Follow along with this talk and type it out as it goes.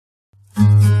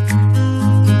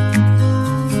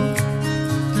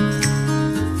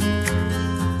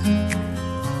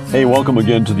Hey, welcome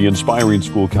again to the Inspiring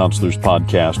School Counselors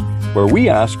podcast, where we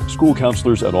ask school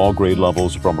counselors at all grade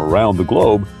levels from around the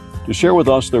globe to share with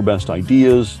us their best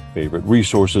ideas, favorite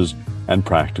resources, and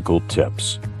practical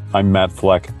tips. I'm Matt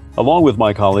Fleck, along with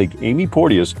my colleague Amy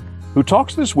Porteous, who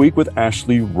talks this week with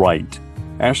Ashley Wright.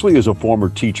 Ashley is a former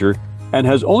teacher and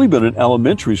has only been an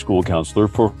elementary school counselor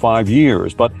for 5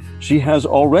 years, but she has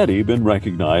already been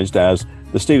recognized as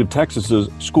the state of Texas's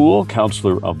School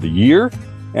Counselor of the Year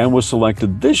and was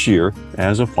selected this year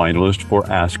as a finalist for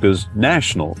ASCA's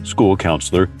National School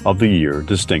Counselor of the Year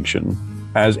distinction.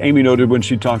 As Amy noted when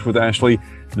she talked with Ashley,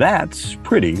 that's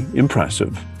pretty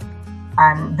impressive.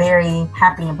 I'm very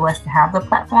happy and blessed to have the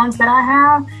platforms that I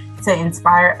have to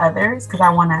inspire others, because I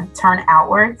want to turn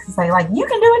outward to say, like, you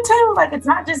can do it too. Like, it's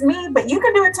not just me, but you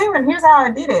can do it too. And here's how I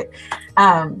did it.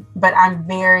 But I'm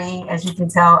very, as you can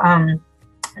tell,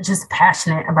 just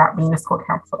passionate about being a school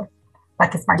counselor.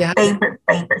 Like, it's my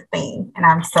favorite thing. And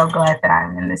I'm so glad that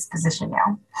I'm in this position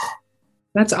now.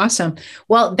 That's awesome.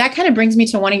 Well, that kind of brings me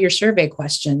to one of your survey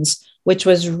questions, which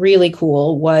was really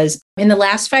cool, was in the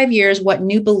last 5 years, what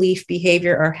new belief,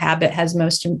 behavior, or habit has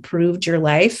most improved your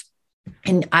life?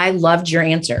 And I loved your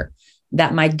answer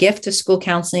that my gift to school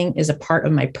counseling is a part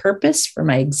of my purpose for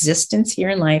my existence here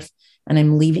in life, and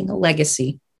I'm leaving a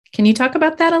legacy. Can you talk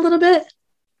about that a little bit?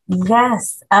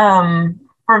 Yes.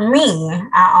 For me,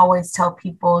 I always tell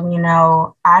people,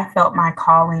 I felt my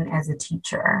calling as a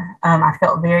teacher. I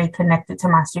felt very connected to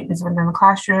my students within the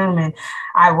classroom, and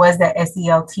I was that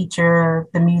SEL teacher,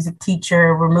 the music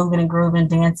teacher. We're moving and grooving,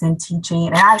 dancing, teaching,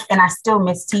 and I still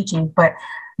miss teaching, but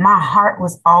my heart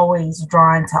was always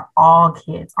drawn to all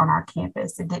kids on our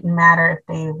campus. It didn't matter if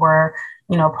they were,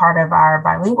 part of our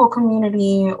bilingual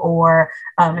community or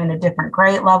in the different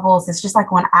grade levels. It's just like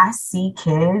when I see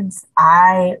kids,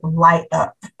 I light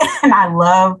up and I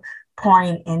love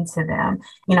pouring into them.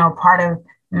 Part of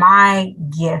my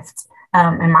gift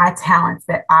and my talents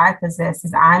that I possess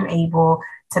is I'm able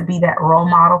to be that role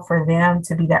model for them,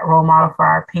 to be that role model for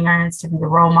our parents, to be the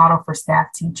role model for staff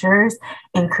teachers,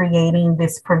 in creating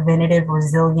this preventative,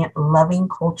 resilient, loving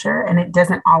culture. And it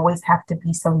doesn't always have to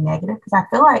be so negative, because I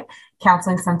feel like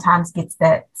counseling sometimes gets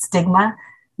that stigma,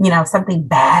 something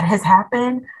bad has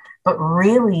happened. But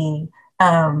really,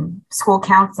 school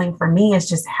counseling for me is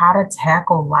just how to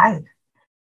tackle life.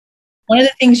 One of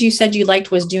the things you said you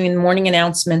liked was doing morning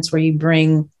announcements where you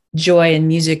bring joy and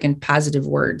music and positive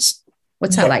words.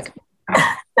 What's that like?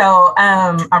 So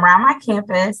around my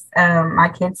campus, my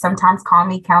kids sometimes call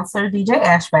me Counselor DJ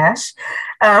Ash Bash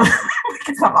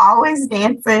because I'm always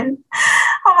dancing.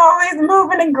 I'm always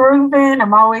moving and grooving.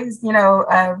 I'm always,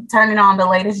 turning on the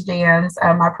latest jams.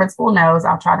 My principal knows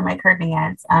I'll try to make her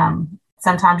dance.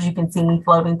 Sometimes you can see me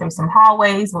floating through some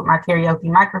hallways with my karaoke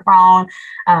microphone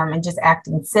and just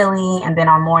acting silly. And then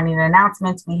on morning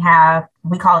announcements, we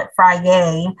call it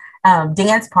Friday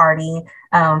dance party.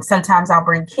 Sometimes I'll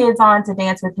bring kids on to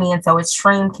dance with me. And so it's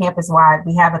streamed campus wide.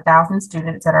 We have 1,000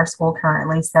 students at our school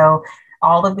currently. So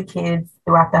all of the kids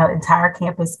throughout the entire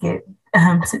campus get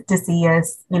to see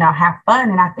us, have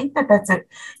fun. And I think that that's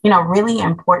really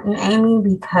important, Amy,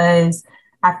 because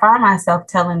I find myself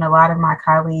telling a lot of my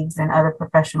colleagues and other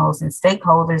professionals and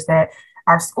stakeholders that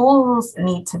our schools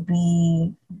need to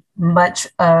be much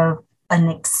of an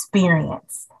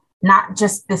experience, not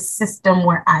just this system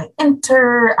where I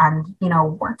enter, I'm,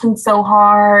 working so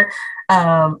hard,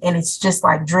 and it's just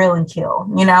like drill and kill,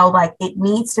 like it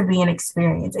needs to be an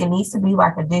experience. It needs to be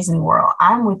like a Disney World.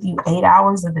 I'm with you 8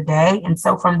 hours of the day. And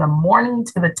so from the morning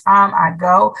to the time I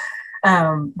go,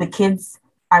 the kids,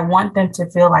 I want them to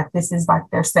feel like this is like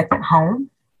their second home.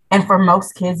 And for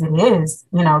most kids, it is,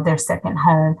 their second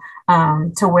home,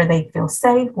 to where they feel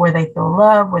safe, where they feel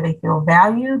loved, where they feel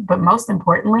valued. But most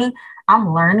importantly,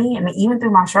 I'm learning. And even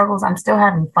through my struggles, I'm still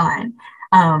having fun.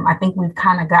 I think we've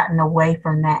kind of gotten away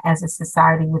from that as a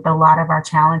society with a lot of our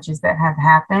challenges that have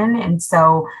happened. And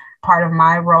so part of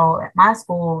my role at my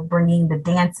school, bringing the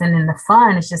dancing and the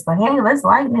fun, is just like, hey, let's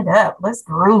lighten it up. Let's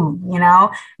groove,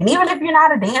 And even if you're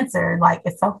not a dancer, like,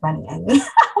 it's so funny, Amy.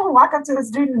 I walk up to a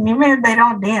student, and even if they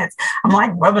don't dance, I'm like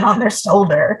rubbing on their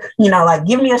shoulder, like,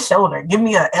 give me a shoulder, give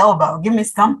me an elbow, give me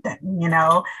something,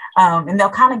 and they'll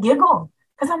kind of giggle.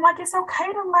 Because I'm like, it's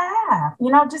okay to laugh,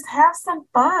 just have some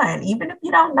fun, even if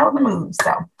you don't know the moves.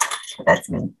 So that's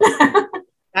me.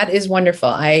 That is wonderful.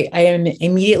 I am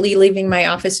immediately leaving my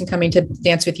office and coming to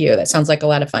dance with you. That sounds like a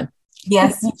lot of fun.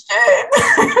 Yes, you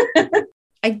should.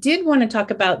 I did want to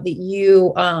talk about that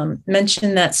you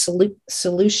mentioned that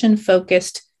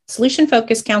solution-focused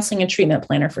counseling and treatment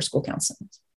planner for school counseling.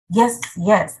 Yes.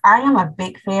 I am a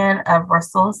big fan of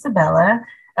Russell Sabella,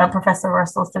 Professor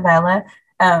Russell Sabella.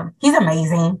 He's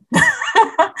amazing.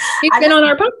 He's been on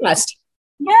our podcast.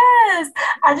 Yes,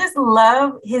 I just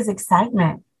love his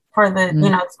excitement for the,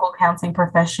 school counseling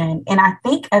profession. And I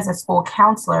think as a school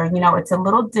counselor, it's a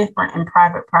little different in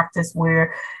private practice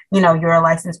where, you're a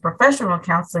licensed professional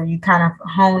counselor, you kind of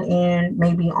hone in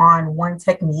maybe on one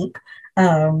technique,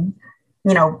 you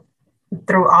know,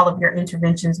 through all of your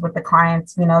interventions with the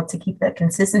clients, to keep that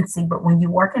consistency. But when you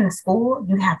work in a school,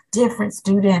 you have different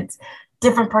students,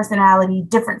 different personality,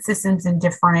 different systems, and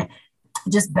different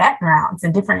just backgrounds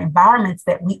and different environments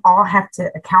that we all have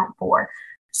to account for.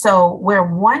 So where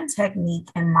one technique,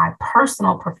 in my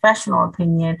personal professional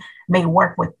opinion, may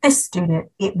work with this student,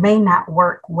 it may not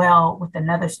work well with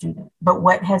another student. But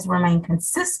what has remained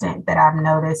consistent that I've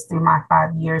noticed through my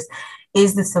 5 years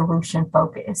is the solution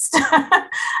focused.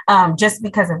 Just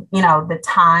because of, the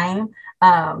time,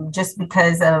 just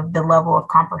because of the level of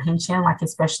comprehension, like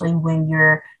especially when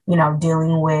you're,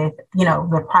 dealing with,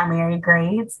 the primary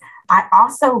grades. I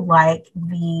also like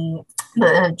the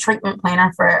treatment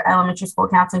planner for elementary school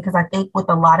counseling, because I think with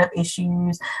a lot of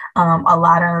issues, a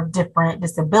lot of different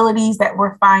disabilities that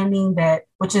we're finding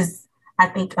which is, I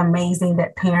think, amazing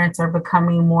that parents are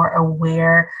becoming more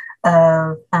aware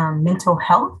of mental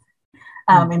health.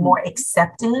 And more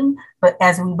accepting. But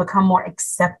as we become more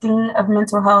accepting of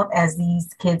mental health, as these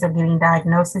kids are getting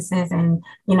diagnoses in,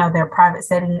 their private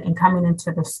setting and coming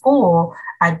into the school,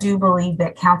 I do believe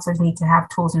that counselors need to have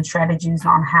tools and strategies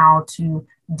on how to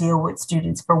deal with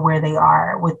students for where they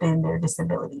are within their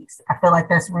disabilities. I feel like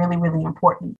that's really, really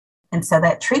important. And so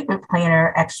that treatment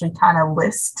planner actually kind of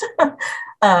lists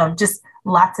just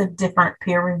lots of different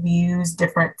peer reviews,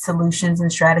 different solutions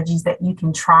and strategies that you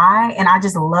can try. And I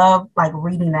just love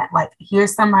reading that,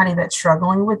 here's somebody that's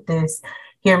struggling with this.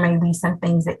 Here may be some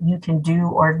things that you can do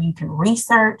or you can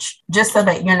research, just so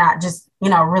that you're not just,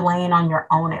 relying on your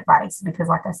own advice. Because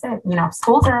like I said,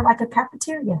 schools are like a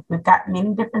cafeteria. We've got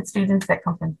many different students that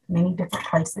come from many different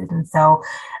places. And so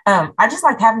I just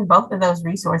like having both of those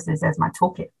resources as my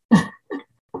toolkit.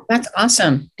 That's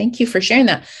awesome. Thank you for sharing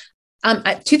that.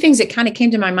 Two things that kind of came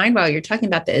to my mind while you're talking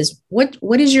about this is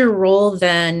what is your role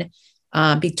then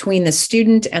between the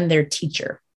student and their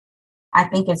teacher? I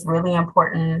think it's really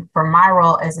important for my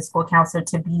role as a school counselor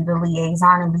to be the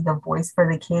liaison and be the voice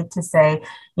for the kid to say,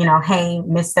 hey,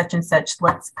 Miss such and such,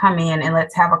 let's come in and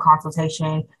let's have a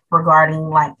consultation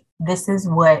regarding this is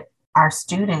what our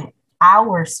student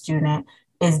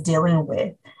is dealing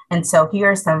with. And so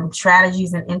here are some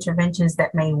strategies and interventions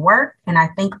that may work. And I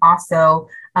think also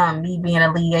me being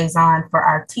a liaison for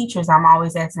our teachers, I'm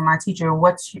always asking my teacher,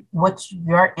 what's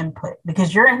your input?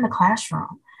 Because you're in the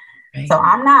classroom. Right. So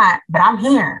I'm not, but I'm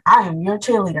here. I am your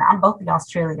cheerleader. I'm both of y'all's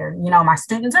cheerleader. My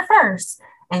students are first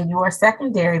and you are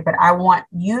secondary, but I want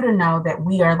you to know that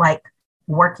we are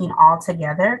working all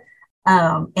together.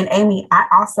 And Amy, I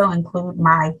also include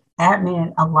my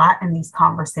admin a lot in these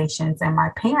conversations and my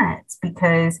parents,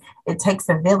 because it takes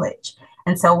a village.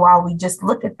 And so while we just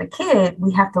look at the kid,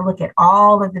 we have to look at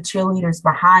all of the cheerleaders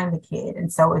behind the kid.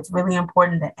 And so it's really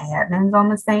important that admin's on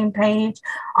the same page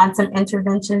on some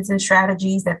interventions and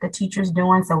strategies that the teacher's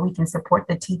doing, so we can support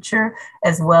the teacher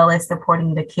as well as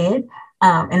supporting the kid,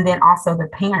 and then also the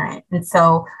parent. And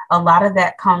so a lot of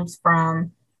that comes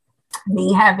from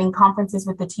me having conferences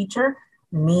with the teacher,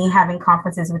 me having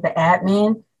conferences with the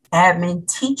admin,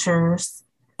 teachers,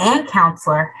 and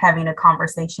counselor having a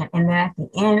conversation. And then at the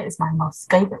end is my most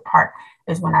favorite part,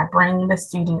 is when I bring the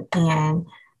student in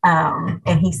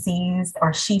and he sees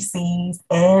or she sees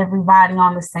everybody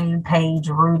on the same page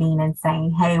rooting and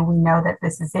saying, hey, we know that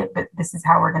this is it, but this is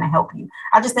how we're going to help you.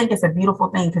 I just think it's a beautiful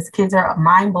thing, because kids are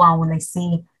mind blown when they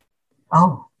see,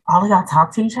 oh, all of y'all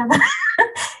talk to each other.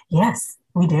 Yes,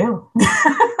 we do.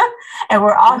 And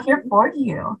we're all here for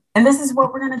you. And this is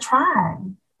what we're going to try.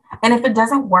 And if it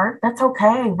doesn't work, that's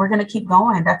okay. We're going to keep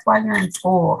going. That's why you're in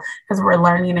school, because we're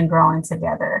learning and growing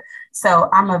together. So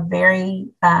I'm a very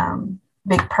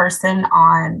big person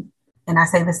on, and I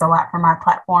say this a lot for my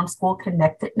platform, school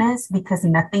connectedness, because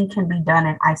nothing can be done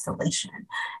in isolation.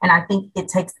 And I think it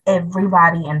takes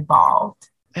everybody involved.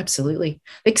 Absolutely.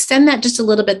 Extend that just a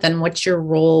little bit then. What's your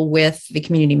role with the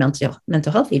community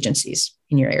mental health agencies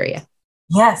in your area?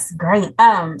 Yes, great.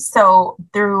 So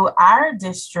through our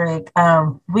district,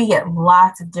 we get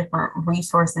lots of different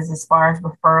resources as far as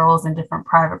referrals and different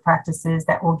private practices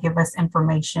that will give us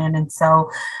information. And so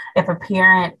if a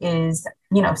parent is,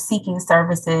 seeking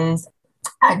services,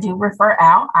 I do refer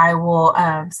out. I will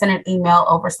send an email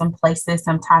over some places.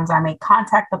 Sometimes I may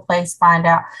contact the place, find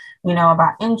out,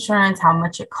 about insurance, how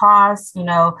much it costs,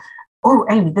 oh,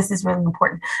 Amy, this is really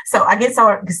important. So I get so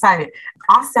excited.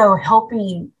 Also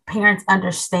helping parents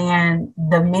understand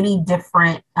the many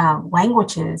different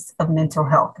languages of mental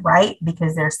health, right?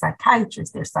 Because there's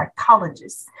psychiatrists, there's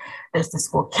psychologists, there's the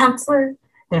school counselor,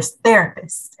 there's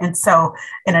therapists. And so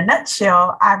in a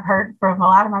nutshell, I've heard from a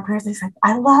lot of my parents, they say,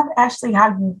 I love, Ashley, how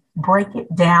you break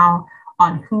it down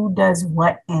on who does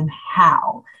what and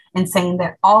how, and saying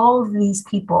that all of these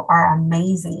people are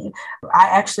amazing. I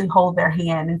actually hold their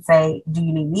hand and say, do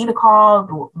you need me to call?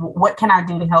 What can I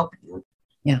do to help you?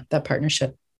 Yeah, that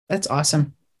partnership. That's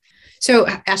awesome. So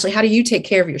Ashley, how do you take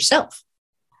care of yourself?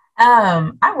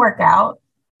 I work out.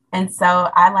 And so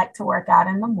I like to work out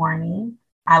in the morning.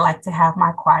 I like to have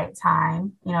my quiet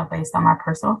time, based on my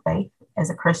personal faith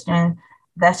as a Christian.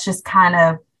 That's just kind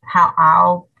of how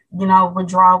I'll,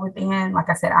 withdraw within. Like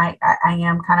I said, I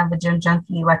am kind of a gym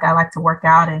junkie. Like I like to work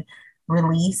out and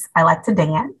release. I like to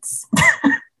dance.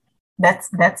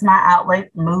 That's my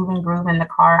outlet, move and groove in the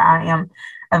car. I am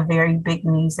a very big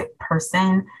music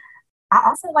person. I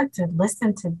also like to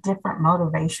listen to different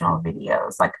motivational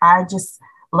videos. Like I just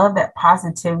love that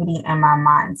positivity in my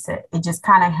mindset. It just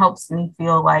kind of helps me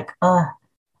feel like,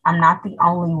 I'm not the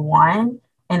only one.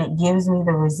 And it gives me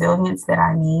the resilience that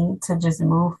I need to just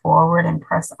move forward and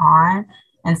press on.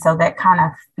 And so that kind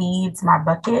of feeds my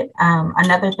bucket.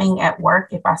 Another thing at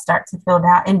work, if I start to feel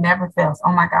down, it never fails.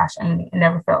 Oh my gosh, Amy, it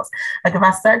never fails. Like if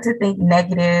I start to think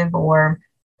negative or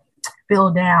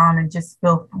feel down and just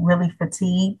feel really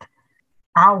fatigued,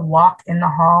 I'll walk in the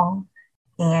hall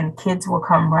and kids will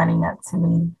come running up to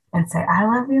me and say, I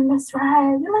love you, Miss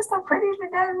Wright. You look so pretty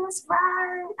today, Miss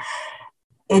Wright.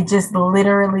 It just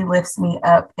literally lifts me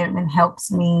up and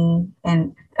helps me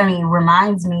and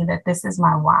reminds me that this is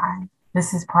my why.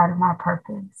 This is part of my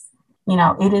purpose.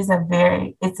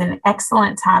 It's an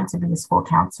excellent time to be a school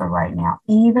counselor right now,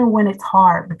 even when it's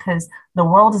hard because the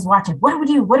world is watching. What do we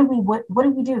do? What do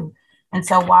we do? And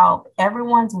so while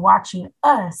everyone's watching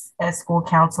us as school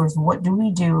counselors, what do we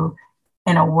do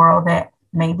in a world that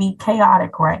may be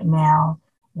chaotic right now?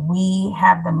 We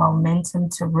have the momentum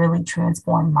to really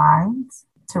transform minds,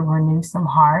 to renew some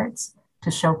hearts, to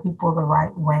show people the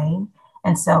right way.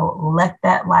 And so let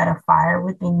that light a fire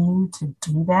within you to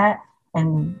do that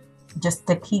and just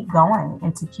to keep going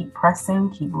and to keep pressing,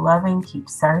 keep loving, keep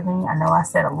serving. I know I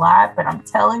said a lot, but I'm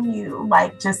telling you,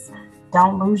 just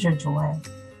don't lose your joy.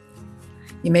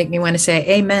 You make me want to say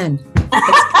amen.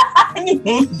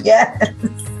 Yes.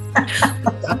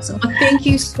 Awesome. Well, thank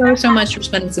you so much for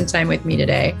spending some time with me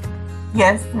today.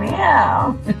 Yes,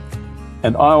 ma'am.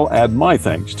 And I'll add my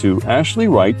thanks to Ashley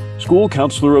Wright, School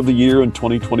Counselor of the Year in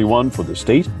 2021 for the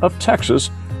state of Texas,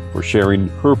 for sharing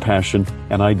her passion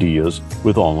and ideas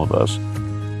with all of us.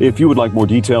 If you would like more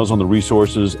details on the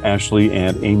resources Ashley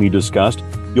and Amy discussed,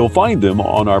 you'll find them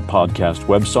on our podcast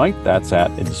website. That's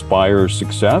at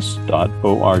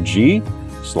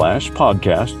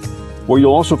inspiresuccess.org/podcast, where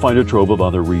you'll also find a trove of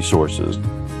other resources.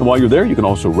 And while you're there, you can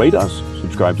also rate us,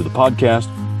 subscribe to the podcast,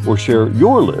 or share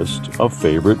your list of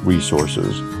favorite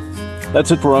resources. That's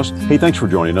it for us. Hey, thanks for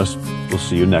joining us. We'll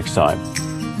see you next time.